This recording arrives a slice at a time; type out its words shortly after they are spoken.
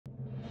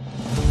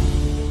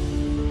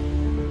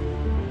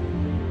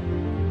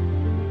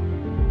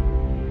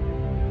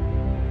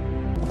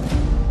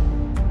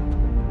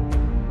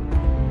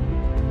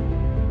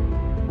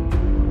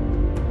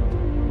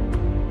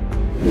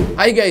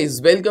Hi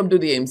guys, welcome to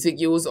the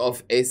MCQs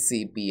of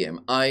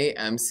SCPM. I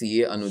am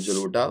CA Anuj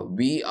Jalota.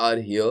 We are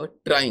here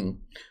trying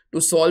to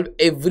solve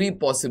every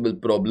possible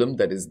problem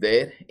that is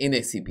there in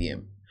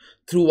SCPM.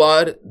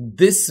 Through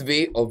this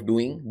way of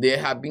doing, there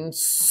have been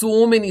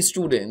so many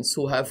students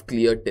who have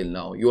cleared till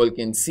now. You all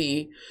can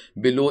see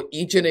below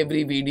each and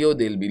every video,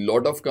 there will be a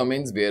lot of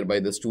comments whereby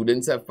the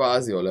students have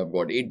passed, they all have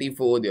got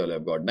 84, they all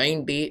have got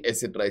 90,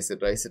 etc,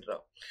 etc, etc.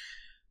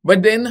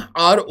 But then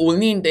our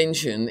only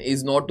intention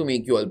is not to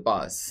make you all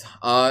pass.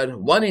 Our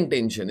one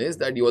intention is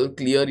that you all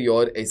clear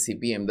your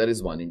SCPM. That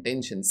is one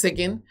intention.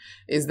 Second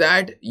is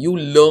that you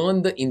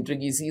learn the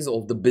intricacies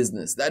of the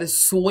business. That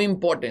is so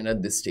important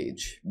at this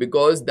stage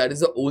because that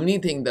is the only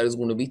thing that is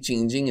going to be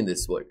changing in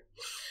this world.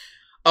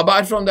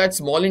 Apart from that,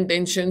 small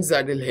intentions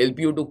that will help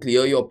you to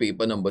clear your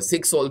paper number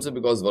 6 also,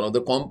 because one of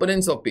the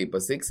components of paper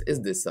 6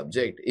 is this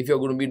subject. If you're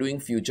going to be doing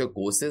future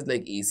courses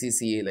like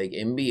ACCA, like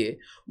MBA,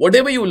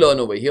 whatever you learn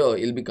over here,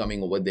 it'll be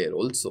coming over there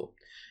also.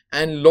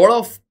 And a lot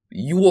of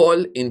you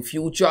all in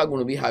future are going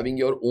to be having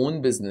your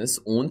own business,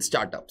 own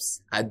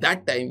startups. At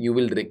that time, you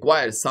will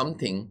require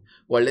something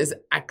called as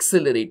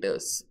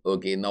accelerators.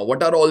 Okay, now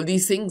what are all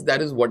these things?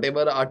 That is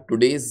whatever our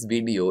today's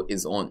video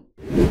is on.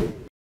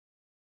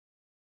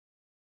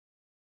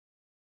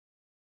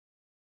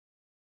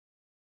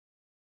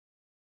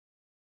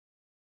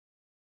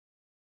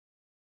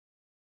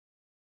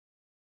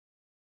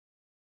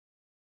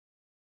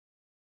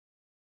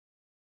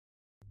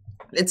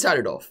 Let's start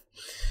it off.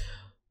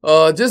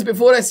 Just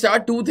before I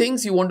start, two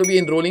things. You want to be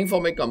enrolling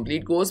for my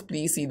complete course,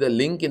 please see the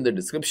link in the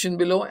description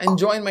below and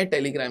join my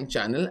Telegram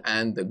channel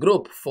and the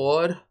group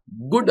for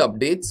good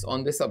updates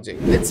on this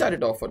subject. Let's start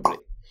it off for today.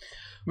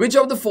 Which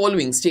of the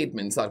following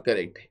statements are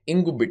correct?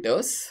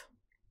 Incubators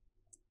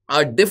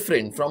are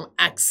different from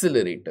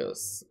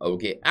accelerators.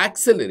 Okay,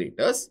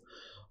 accelerators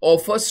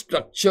offer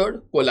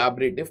structured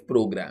collaborative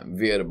program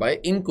whereby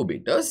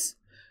incubators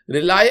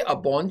rely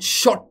upon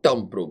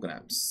short-term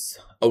programs.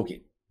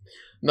 Okay.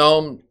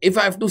 Now, if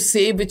I have to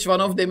say which one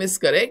of them is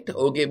correct,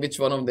 okay, which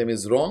one of them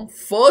is wrong,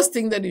 first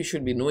thing that you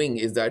should be knowing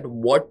is that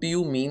what do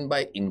you mean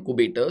by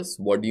incubators?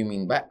 What do you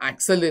mean by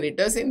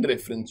accelerators in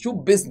reference to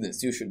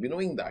business? You should be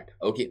knowing that.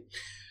 Okay.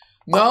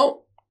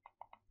 Now,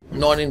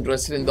 not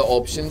interested in the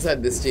options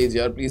at this stage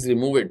here. Please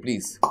remove it,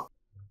 please.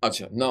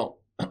 Acha. Now,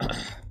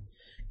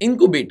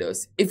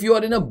 incubators. If you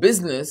are in a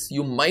business,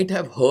 you might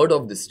have heard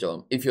of this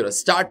term. If you're a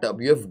startup,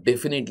 you have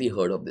definitely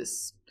heard of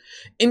this.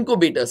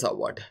 Incubators are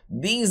what?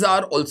 These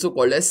are also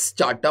called as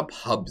startup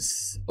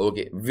hubs,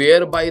 okay,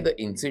 whereby the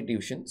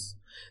institutions,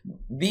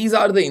 these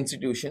are the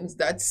institutions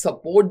that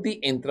support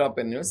the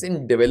entrepreneurs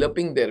in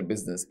developing their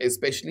business,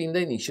 especially in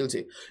the initial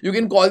stage. You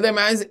can call them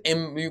as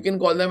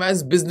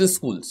business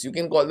schools. You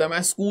can call them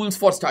as schools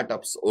for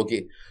startups,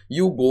 okay.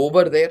 You go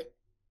over there,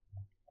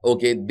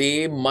 okay,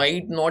 they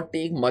might not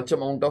take much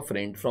amount of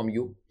rent from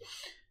you.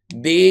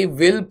 They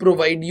will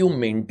provide you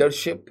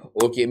mentorship.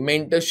 Okay,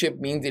 mentorship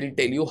means they'll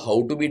tell you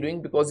how to be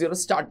doing because you're a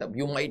startup.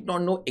 You might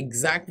not know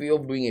exact way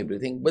of doing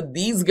everything, but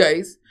these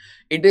guys,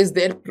 it is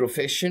their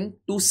profession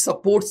to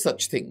support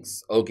such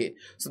things. Okay,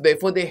 so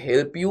therefore they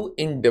help you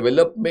in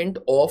development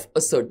of a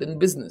certain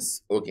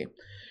business. Okay,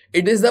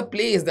 it is the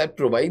place that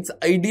provides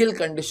ideal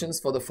conditions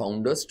for the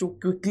founders to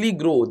quickly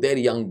grow their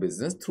young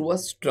business through a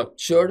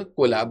structured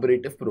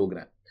collaborative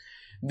program.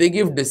 They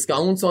give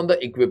discounts on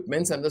the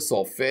equipments and the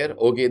software.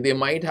 Okay, they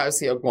might have,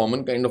 say, a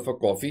common kind of a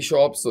coffee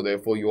shop. So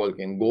therefore, you all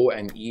can go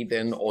and eat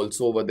and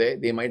also over there.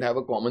 They might have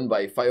a common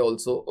Wi-Fi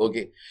also.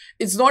 Okay,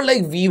 it's not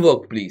like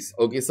WeWork, please.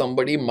 Okay,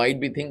 somebody might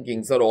be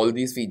thinking, sir, all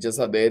these features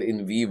are there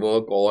in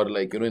WeWork or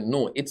like,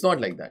 no, it's not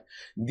like that.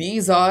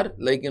 These are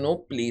like,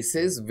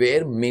 places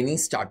where many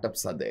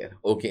startups are there.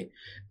 Okay,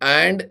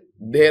 and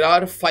there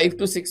are 5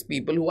 to 6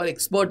 people who are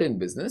expert in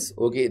business.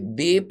 Okay,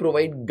 they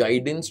provide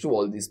guidance to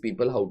all these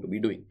people how to be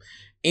doing.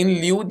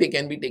 In lieu, they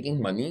can be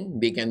taking money,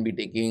 they can be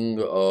taking,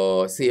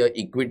 say, a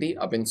equity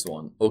up and so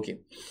on. Okay.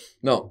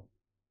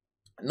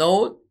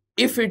 Now,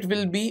 if it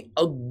will be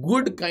a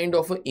good kind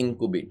of an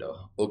incubator,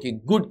 okay,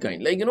 good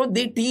kind, like,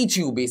 they teach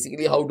you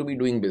basically how to be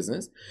doing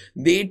business.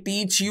 They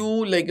teach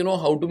you, like,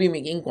 how to be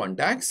making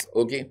contacts.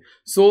 Okay.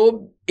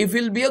 So, if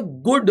it will be a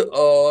good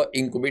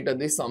incubator,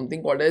 there's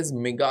something called as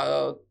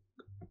mega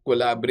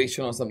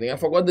collaboration or something. I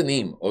forgot the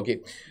name.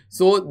 Okay,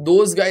 so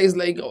those guys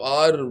like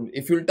are,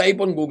 if you'll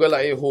type on Google,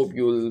 I hope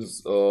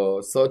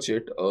you'll search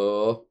it.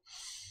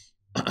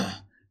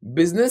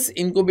 Business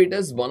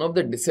incubators, one of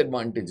the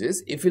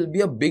disadvantages, if it'll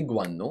be a big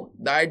one, no,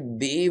 that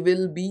they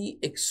will be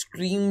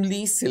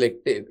extremely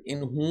selective in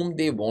whom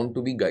they want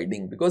to be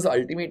guiding, because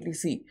ultimately,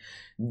 see,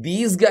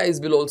 these guys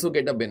will also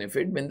get a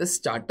benefit when the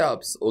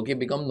startups, okay,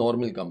 become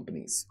normal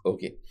companies.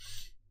 Okay.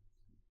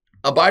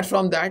 Apart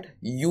from that,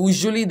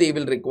 usually they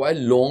will require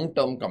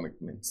long-term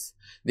commitments.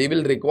 They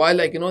will require,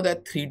 like,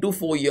 that 3 to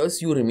 4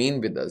 years you remain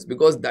with us,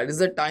 because that is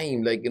the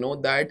time, like,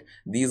 that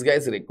these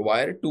guys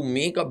require to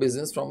make a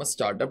business from a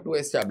startup to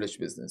established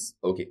business.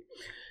 Okay.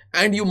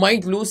 and you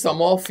might lose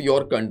some of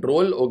your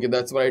control. Okay,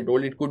 that's what I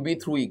told. It could be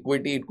through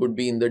equity, it could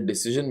be in the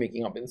decision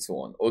making up and so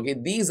on. Okay,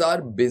 these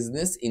are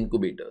business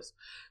incubators.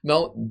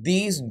 Now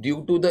these,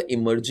 due to the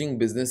emerging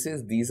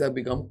businesses, these have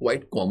become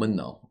quite common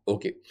now.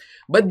 Okay,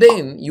 but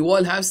then you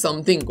all have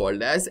something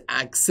called as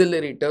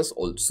accelerators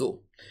also.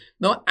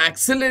 Now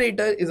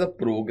accelerator is a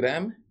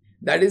program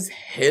that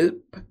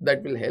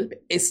will help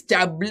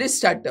establish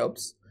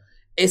startups,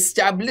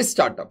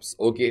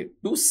 okay,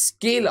 to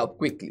scale up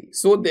quickly.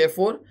 So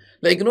therefore,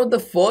 like, the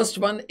first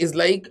one is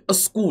like a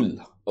school.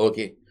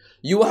 Okay,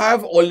 you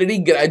have already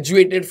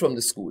graduated from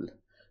the school.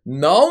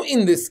 Now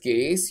in this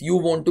case, you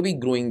want to be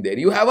growing there.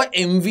 You have a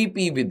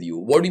MVP with you.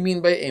 What do you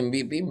mean by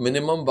MVP?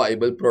 Minimum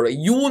viable product.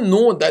 You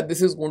know that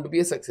this is going to be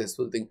a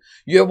successful thing.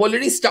 You have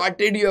already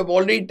started, you have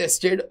already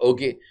tested.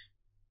 Okay,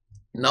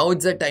 now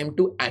it's a time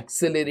to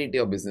accelerate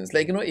your business.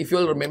 Like, if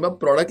you'll remember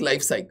product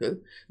life cycle,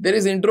 there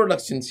is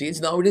introduction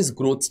stage, now it is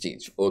growth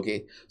stage.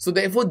 Okay, so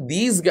therefore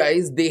these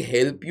guys, they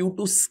help you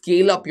to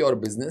scale up your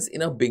business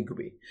in a big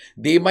way.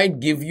 They might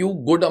give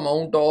you good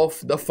amount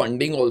of the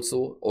funding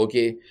also.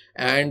 Okay,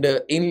 and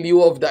in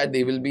lieu of that,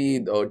 they will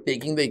be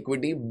taking the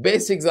equity.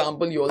 Best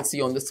example you all see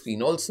on the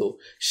screen also,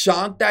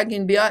 Shark Tank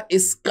India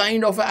is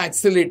kind of an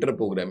accelerator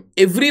program.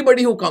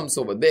 Everybody who comes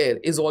over there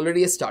is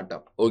already a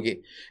startup. Okay,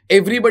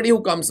 everybody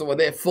who comes over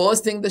there,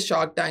 first thing the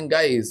Shark Tank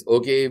guys,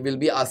 okay, will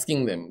be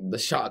asking them, the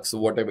sharks,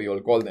 whatever you all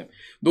call them,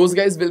 those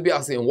guys will be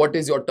asking, what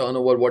is your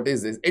turnover, what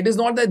is this? It is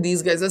not that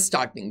these guys are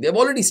starting, they've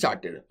already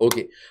started.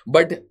 Okay,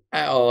 but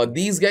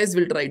these guys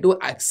will try to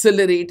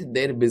accelerate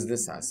their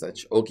business as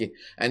such. Okay,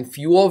 and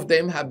few of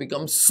them have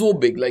become so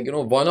big, like,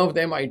 one of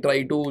them I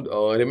try to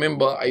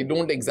remember, I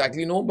don't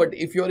exactly know, but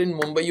if you're in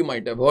Mumbai, you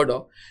might have heard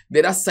of,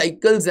 there are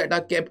cycles that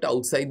are kept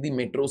outside the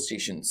metro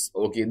stations.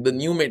 Okay, the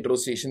new metro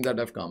stations that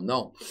have come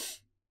now.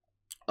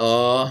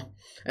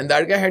 And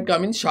that guy had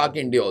come in Shark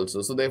India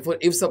also. So therefore,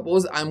 if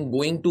suppose I'm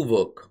going to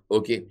work,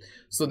 okay,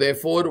 so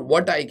therefore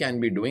what I can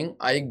be doing,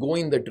 I go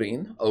in the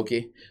train.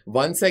 Okay,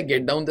 once I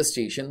get down the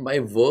station, my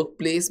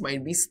workplace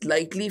might be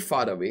slightly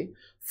far away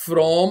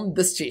from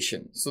the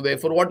station. So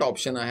therefore, what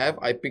option I have?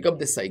 I pick up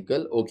the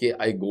cycle. Okay,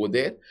 I go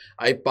there,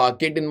 I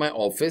park it in my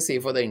office, say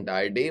for the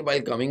entire day.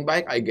 While coming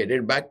back, I get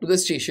it back to the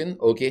station.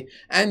 Okay,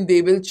 and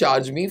they will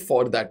charge me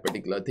for that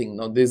particular thing.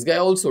 Now this guy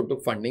also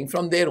took funding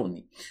from there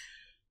only.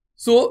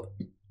 So,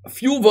 a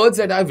few words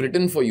that I've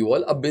written for you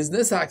all. A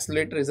business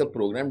accelerator is a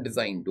program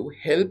designed to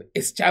help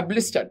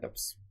established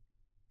startups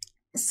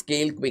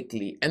scale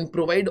quickly and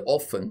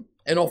often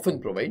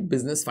provide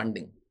business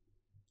funding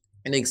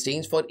in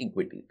exchange for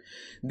equity.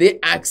 They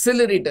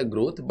accelerate a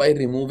growth by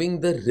removing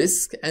the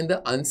risk and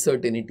the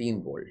uncertainty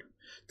involved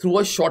through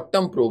a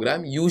short-term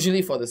program,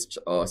 usually for the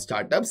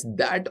startups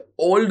that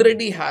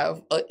already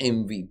have a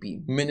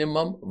MVP,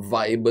 minimum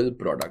viable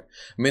product.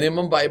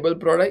 Minimum viable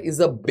product is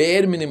a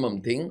bare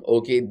minimum thing,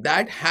 okay,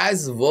 that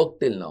has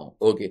worked till now.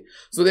 Okay,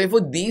 so therefore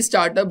these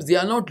startups, they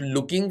are not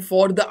looking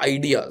for the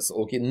ideas.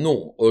 Okay,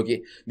 no,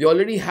 okay, they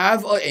already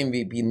have a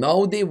MVP.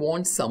 Now they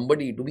want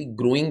somebody to be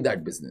growing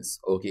that business.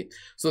 Okay,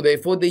 so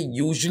therefore they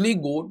usually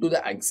go to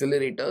the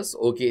accelerators.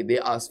 Okay, they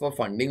ask for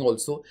funding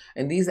also,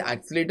 and these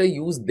accelerators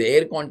use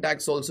their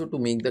contacts also to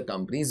make the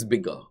companies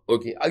bigger.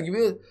 Okay, I'll give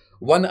you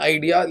one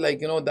idea,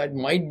 like, that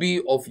might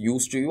be of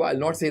use to you. I'll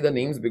not say the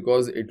names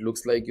because it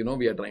looks like,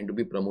 we are trying to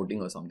be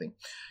promoting or something.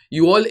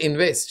 You all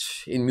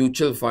invest in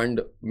mutual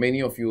fund.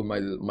 Many of you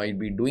might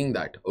be doing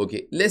that.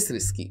 Okay, less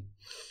risky.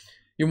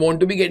 You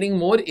want to be getting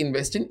more,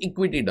 invest in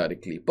equity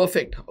directly.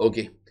 Perfect.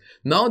 Okay,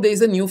 now there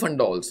is a new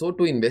fund also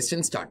to invest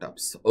in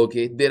startups.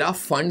 Okay, there are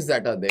funds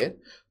that are there.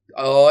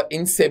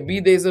 In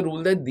SEBI, there is a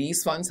rule that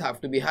these funds have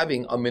to be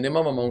having a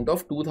minimum amount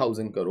of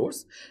 2,000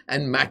 crores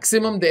and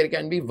maximum there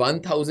can be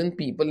 1,000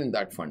 people in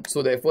that fund.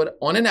 So therefore,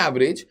 on an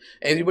average,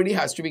 everybody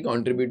has to be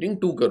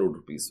contributing 2 crore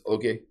rupees.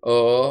 Okay,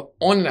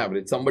 on an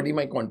average, somebody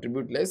might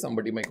contribute less,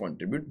 somebody might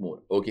contribute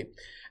more. Okay,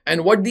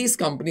 and what these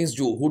companies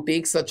do, who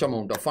take such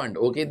amount of fund,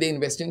 okay, they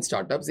invest in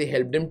startups, they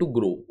help them to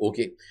grow.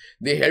 Okay,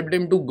 they help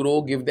them to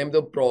grow, give them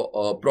the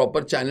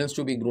proper channels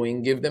to be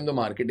growing, give them the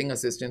marketing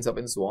assistance up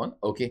and so on.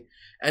 Okay,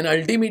 and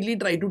ultimately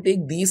try to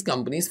take these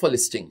companies for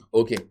listing.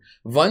 Okay,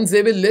 once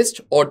they will list,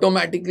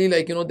 automatically,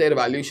 like, their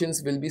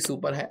valuations will be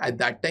super high. At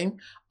that time,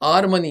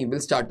 our money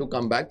will start to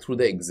come back through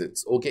the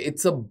exits. Okay,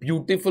 it's a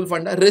beautiful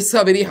fund. Risks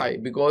are very high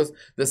because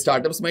the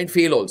startups might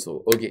fail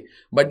also. Okay,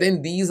 but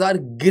then these are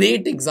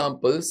great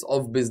examples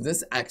of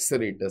business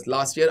accelerators.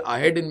 Last year I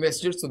had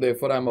invested, so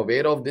therefore I'm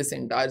aware of this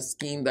entire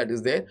scheme that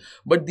is there,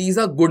 but these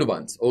are good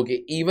ones.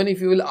 Okay, even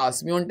if you will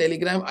ask me on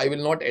Telegram, I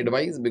will not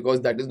advise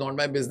because that is not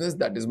my business,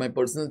 that is my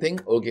personal thing.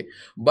 Okay,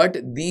 but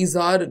these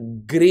are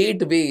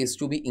great ways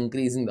to be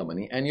increasing the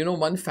money. And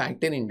one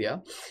fact in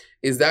India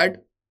is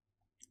that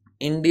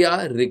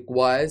India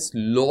requires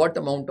lot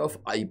amount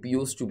of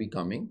IPOs to be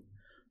coming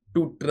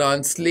to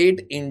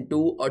translate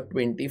into a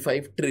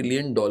 $25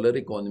 trillion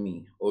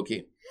economy.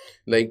 Okay,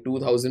 like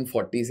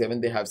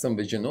 2047, they have some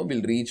vision, no,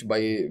 we'll reach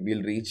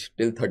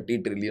till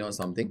 30 trillion or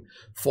something.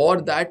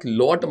 For that,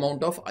 lot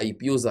amount of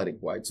IPOs are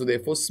required. So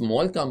therefore,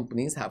 small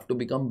companies have to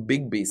become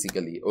big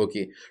basically,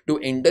 okay, to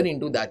enter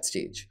into that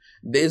stage.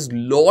 There's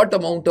lot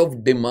amount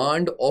of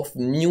demand of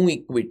new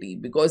equity,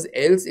 because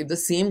else if the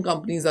same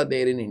companies are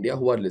there in India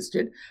who are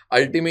listed,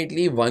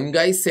 ultimately one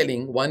guy is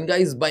selling, one guy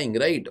is buying,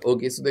 right?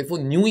 Okay, so therefore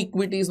new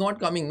equity is not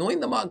coming, no, in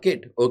the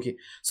market. Okay,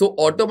 so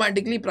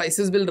automatically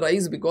prices will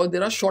rise because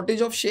there are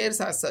shortage of shares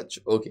as such.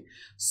 Okay,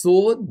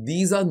 so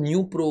these are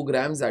new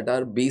programs that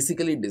are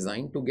basically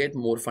designed to get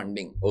more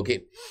funding.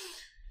 Okay,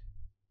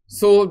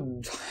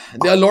 so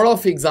there are a lot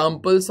of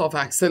examples of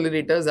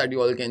accelerators that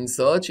you all can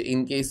search.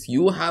 In case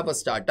you have a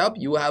startup,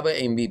 you have a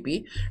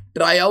MVP,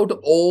 try out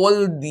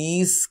all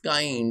these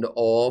kind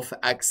of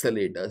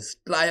accelerators.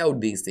 Try out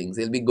these things,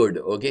 it'll be good.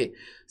 Okay,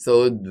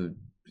 so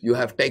you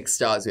have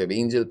Techstars, you have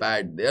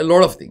AngelPad, there are a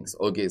lot of things.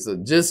 Okay, so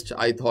just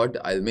I thought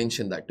I'll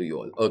mention that to you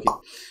all. Okay,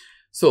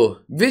 so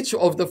which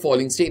of the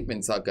following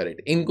statements are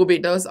correct?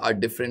 Incubators are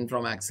different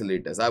from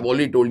accelerators. I've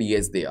already told you,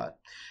 yes, they are.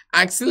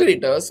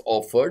 Accelerators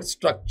offer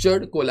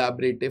structured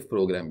collaborative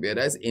program,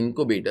 whereas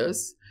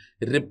incubators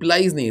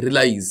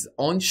relies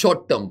on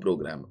short-term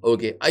program.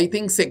 Okay, I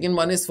think second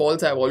one is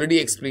false. I've already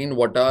explained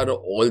what are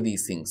all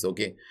these things.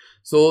 Okay,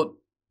 so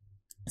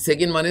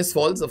second one is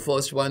false. The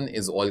first one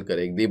is all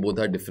correct. They both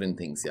are different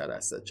things here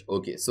as such.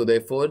 Okay, so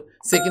therefore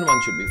second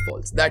one should be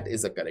false. That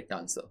is the correct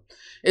answer.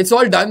 It's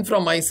all done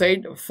from my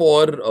side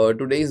for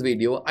today's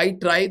video. I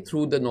try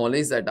through the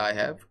knowledge that I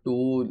have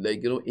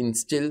to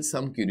instill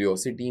some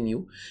curiosity in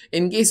you.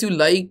 In case you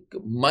like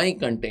my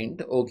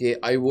content, okay,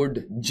 I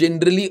would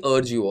generally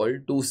urge you all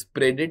to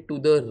spread it to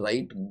the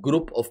right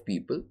group of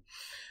people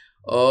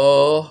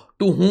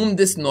to whom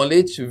this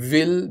knowledge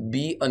will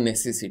be a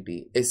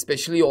necessity,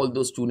 especially all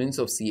those students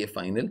of CA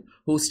final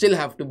who still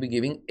have to be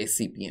giving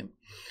SCPM.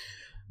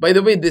 By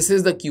the way, this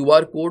is the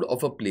QR code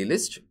of a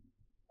playlist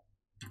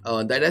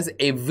that has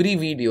every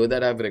video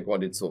that I've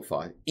recorded so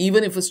far.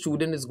 Even if a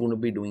student is going to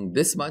be doing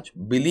this much,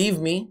 believe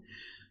me,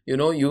 you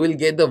will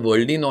get the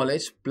worldly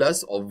knowledge,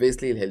 plus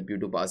obviously it'll help you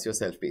to pass your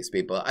self-paced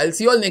paper. I'll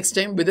see you all next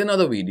time with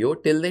another video.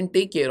 Till then,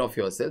 take care of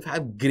yourself.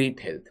 Have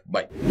great health.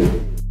 Bye.